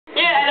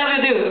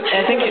you.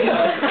 Thank you.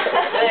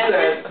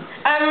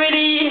 I'm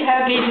really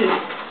happy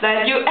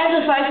that you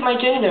emphasize my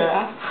gender.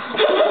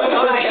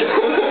 Alright.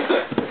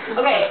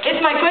 Okay,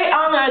 it's my great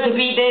honor to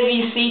be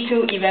EV.AVI C2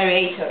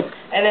 evaluator.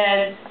 And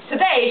then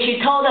today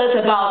she told us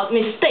about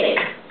mistake.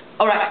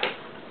 Alright.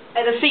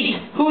 At the seat,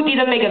 who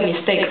didn't make a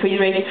mistake? Please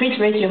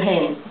raise your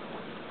hand.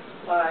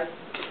 Alright.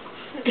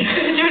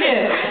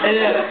 Julian,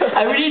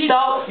 I really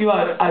thought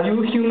are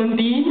you human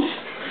beings?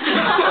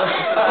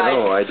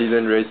 No, I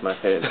didn't raise my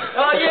hand.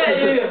 Oh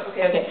yeah.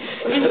 Okay.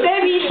 In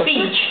EV.AVI's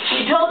speech,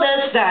 she told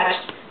us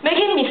that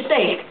making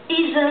mistake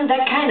isn't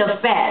that kind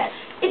of bad.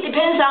 It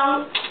depends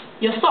on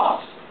your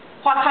thoughts.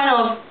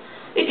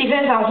 It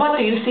depends on what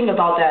do you think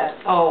about that.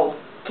 Oh,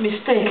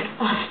 mistake,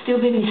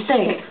 stupid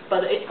mistake.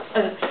 But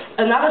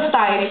another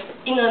side,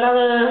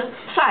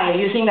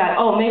 you think that,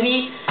 oh,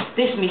 maybe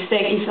this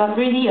mistake is not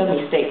really a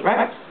mistake,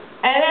 right?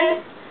 And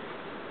then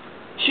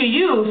she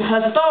used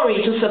her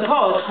story to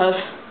support her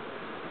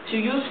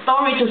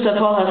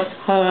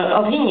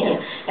opinion.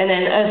 And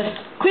then as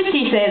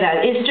Christy said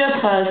that it's just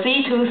her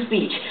C2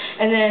 speech.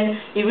 And then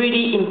it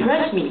really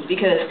impressed me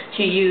because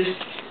she used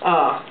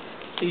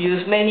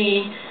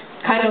many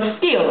kind of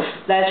skills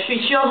that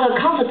she showed her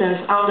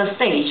confidence on the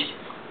stage.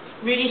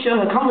 Really showed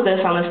her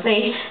confidence on the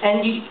stage,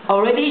 and you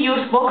already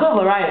use vocal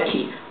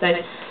variety, like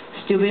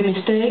stupid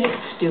mistake,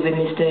 stupid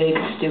mistake,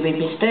 stupid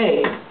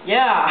mistake.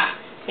 Yeah,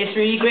 it's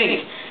really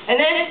great. And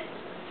then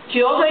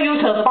she also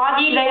used her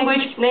body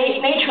language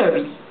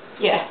naturally.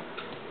 Yeah,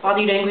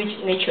 body language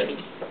naturally.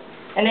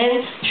 And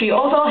then she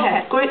also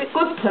had good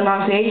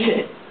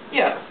pronunciation.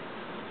 Yeah.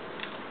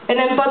 And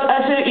then, but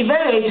as an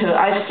evaluator,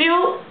 I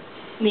still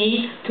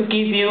need to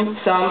give you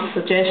some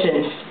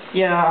suggestions.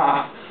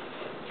 Yeah.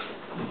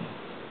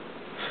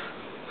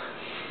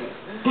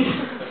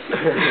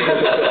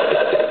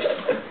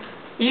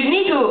 You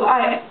need to,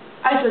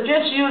 I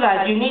suggest you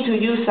that you need to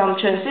use some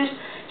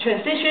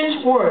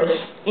transition words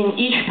in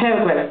each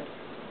paragraph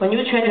when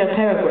you change a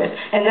paragraph,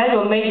 and that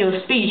will make your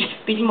speech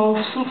a bit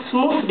more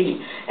smoothly.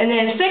 And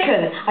then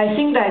second, I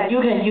think that you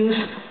can use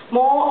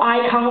more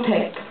eye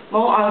contact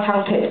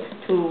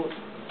to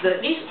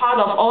this part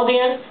of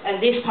audience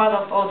and this part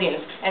of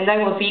audience, and that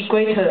will be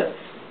greater.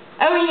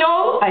 And we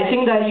know, I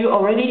think that you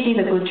already did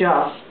a good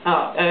job,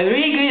 a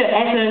really good,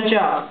 excellent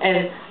job,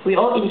 and we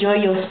all enjoy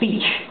your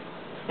speech.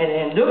 And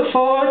then look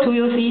forward to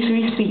your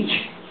C3 speech.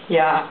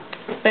 Yeah,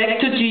 back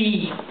to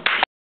GE.